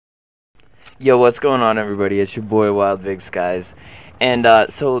Yo, what's going on, everybody? It's your boy Wild Big Skies. And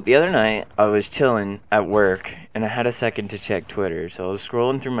so the other night, I was chilling at work, and I had a second to check Twitter. So I was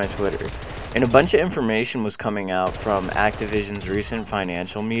scrolling through my Twitter, and a bunch of information was coming out from Activision's recent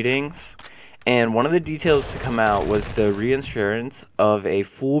financial meetings. And one of the details to come out was the reinsurance of a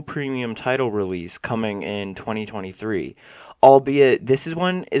full premium title release coming in 2023. Albeit, this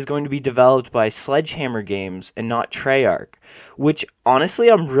one is going to be developed by Sledgehammer Games and not Treyarch, which honestly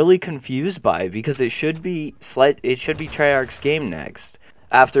I'm really confused by because it should be Treyarch's game next,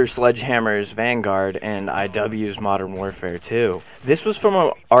 after Sledgehammer's Vanguard and IW's Modern Warfare 2. This was from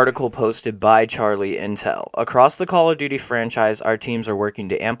an article posted by Charlie Intel. Across the Call of Duty franchise, our teams are working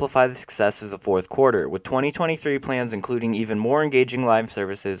to amplify the success of the fourth quarter, with 2023 plans including even more engaging live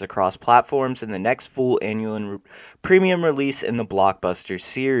services across platforms and the next full annual premium release in the Blockbuster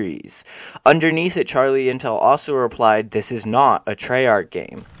series. Underneath it, Charlie Intel also replied, "This is not a Treyarch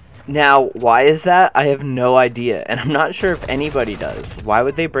game." Now, why is that? I have no idea, and I'm not sure if anybody does. Why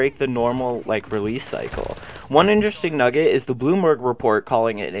would they break the normal, release cycle? One interesting nugget is the Bloomberg report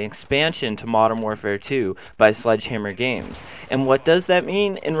calling it an expansion to Modern Warfare 2 by Sledgehammer Games. And what does that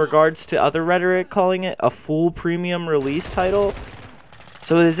mean in regards to other rhetoric calling it a full premium release title?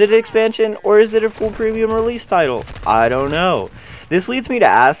 So is it an expansion, or is it a full premium release title? I don't know. This leads me to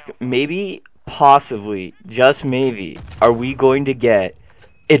ask, maybe, possibly, just maybe, are we going to get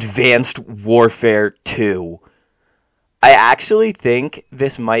Advanced Warfare 2? I actually think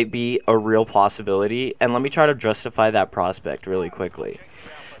this might be a real possibility, and let me try to justify that prospect really quickly.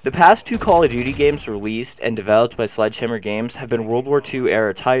 The past two Call of Duty games released and developed by Sledgehammer Games have been World War II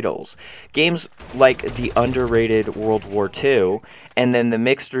era titles. Games like the underrated World War II, and then the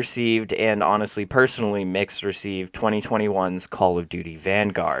mixed received, and honestly personally mixed received, 2021's Call of Duty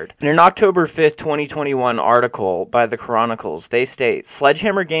Vanguard. In an October 5th, 2021 article by the Chronicles, they state,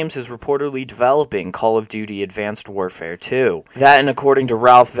 Sledgehammer Games is reportedly developing Call of Duty Advanced Warfare 2. That, and according to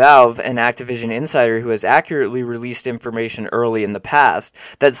Ralph Valve, an Activision insider who has accurately released information early in the past,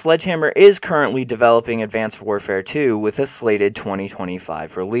 that Sledgehammer is currently developing Advanced Warfare 2 with a slated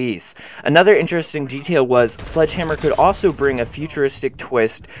 2025 release. Another interesting detail was Sledgehammer could also bring a futuristic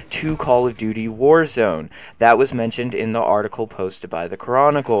twist to Call of Duty Warzone. That was mentioned in the article posted by the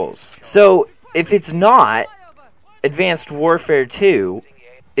Chronicles. So, if it's not Advanced Warfare 2,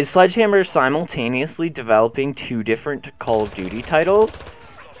 is Sledgehammer simultaneously developing two different Call of Duty titles?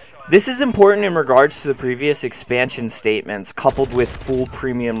 This is important in regards to the previous expansion statements coupled with full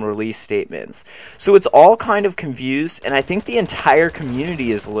premium release statements. So it's all kind of confused, and I think the entire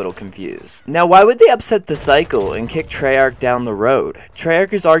community is a little confused. Now, why would they upset the cycle and kick Treyarch down the road?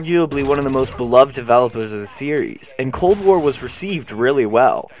 Treyarch is arguably one of the most beloved developers of the series, and Cold War was received really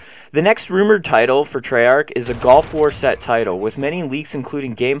well. The next rumored title for Treyarch is a Gulf War set title, with many leaks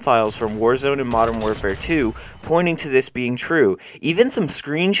including game files from Warzone and Modern Warfare 2 pointing to this being true, even some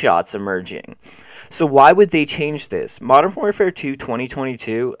screenshots emerging. So why would they change this? Modern Warfare 2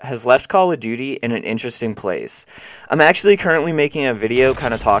 2022 has left Call of Duty in an interesting place. I'm actually currently making a video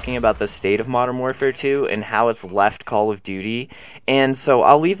kind of talking about the state of Modern Warfare 2 and how it's left Call of Duty, and so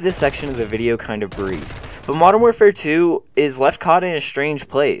I'll leave this section of the video kind of brief. But Modern Warfare 2 is left caught in a strange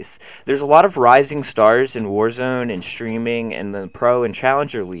place. There's a lot of rising stars in Warzone and streaming and the Pro and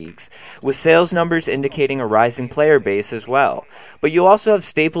Challenger leagues, with sales numbers indicating a rising player base as well. But you also have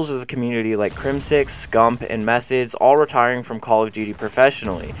staples of the community like Crimsix, Scump, and Methods all retiring from Call of Duty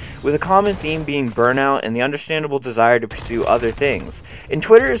professionally, with a common theme being burnout and the understandable desire to pursue other things. And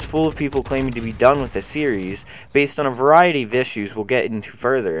Twitter is full of people claiming to be done with the series, based on a variety of issues we'll get into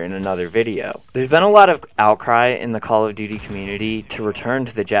further in another video. There's been a lot of outcry in the Call of Duty community to return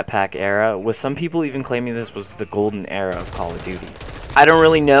to the jetpack era, with some people even claiming this was the golden era of Call of Duty. I don't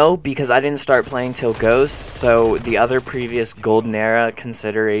really know because I didn't start playing till Ghost, so the other previous golden era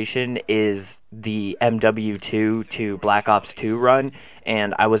consideration is the MW2 to Black Ops 2 run,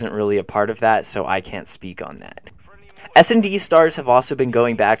 and I wasn't really a part of that, so I can't speak on that. S&D stars have also been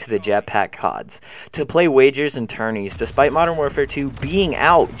going back to the jetpack CODs to play wagers and tourneys, despite Modern Warfare 2 being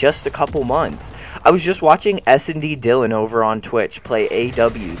out just a couple months. I was just watching S&D Dylan over on Twitch play AW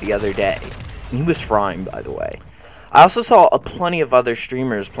the other day. He was frying, by the way. I also saw plenty of other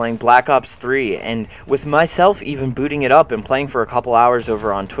streamers playing Black Ops 3, and with myself even booting it up and playing for a couple hours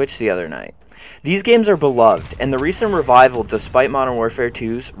over on Twitch the other night. These games are beloved, and the recent revival, despite Modern Warfare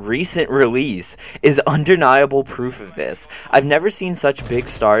 2's recent release, is undeniable proof of this. I've never seen such big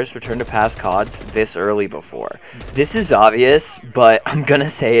stars return to past CODs this early before. This is obvious, but I'm gonna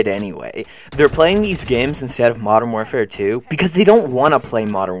say it anyway. They're playing these games instead of Modern Warfare 2 because they don't want to play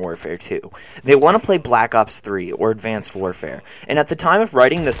Modern Warfare 2. They want to play Black Ops 3 or Advanced Warfare, and at the time of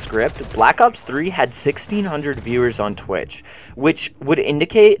writing the script, Black Ops 3 had 1,600 viewers on Twitch, which would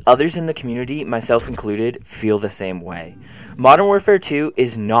indicate others in the community, myself included, feel the same way. Modern Warfare 2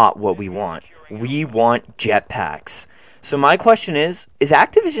 is not what we want. We want jetpacks. So my question is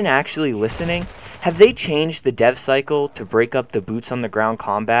Activision actually listening? Have they changed the dev cycle to break up the boots on the ground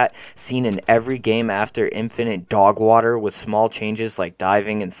combat seen in every game after Infinite Dog Water with small changes like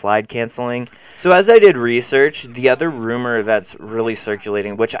diving and slide canceling? So as I did research, the other rumor that's really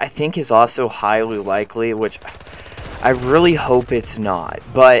circulating, which I think is also highly likely, which I really hope it's not,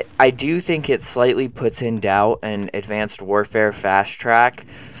 but I do think it slightly puts in doubt an Advanced Warfare fast track.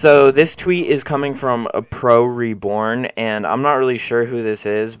 So this tweet is coming from a Pro Reborn, and I'm not really sure who this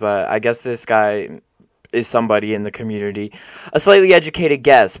is, but I guess this guy is somebody in the community. A slightly educated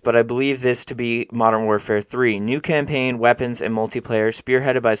guess, but I believe this to be Modern Warfare 3. New campaign, weapons, and multiplayer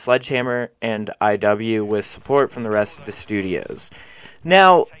spearheaded by Sledgehammer and IW with support from the rest of the studios.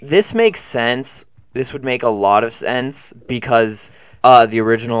 Now, this makes sense. This would make a lot of sense because the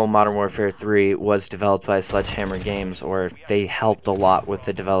original Modern Warfare 3 was developed by Sledgehammer Games, or they helped a lot with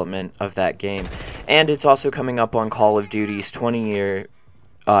the development of that game. And it's also coming up on Call of Duty's 20-year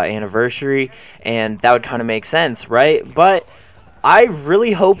anniversary, and that would kind of make sense, right? But I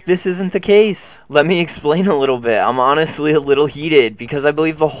really hope this isn't the case. Let me explain a little bit. I'm honestly a little heated because I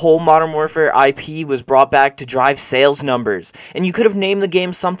believe the whole Modern Warfare IP was brought back to drive sales numbers. And you could have named the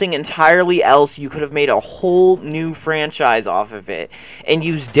game something entirely else. You could have made a whole new franchise off of it and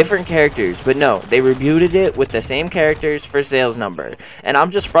used different characters. But no, they rebooted it with the same characters for sales number. And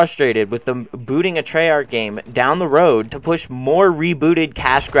I'm just frustrated with them booting a Treyarch game down the road to push more rebooted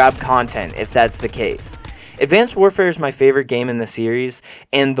cash grab content if that's the case. Advanced Warfare is my favorite game in the series,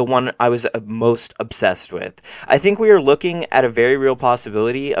 and the one I was most obsessed with. I think we are looking at a very real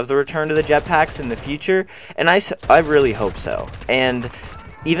possibility of the return to the jetpacks in the future, and I really hope so. And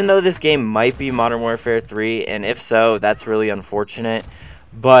even though this game might be Modern Warfare 3, and if so, that's really unfortunate,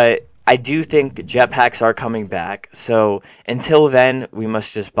 but I do think jetpacks are coming back, so until then, we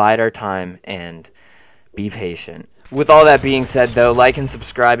must just bide our time and be patient. With all that being said, though, like and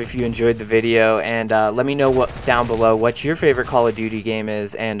subscribe if you enjoyed the video, and let me know down below what your favorite Call of Duty game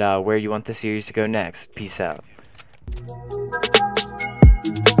is and where you want the series to go next. Peace out.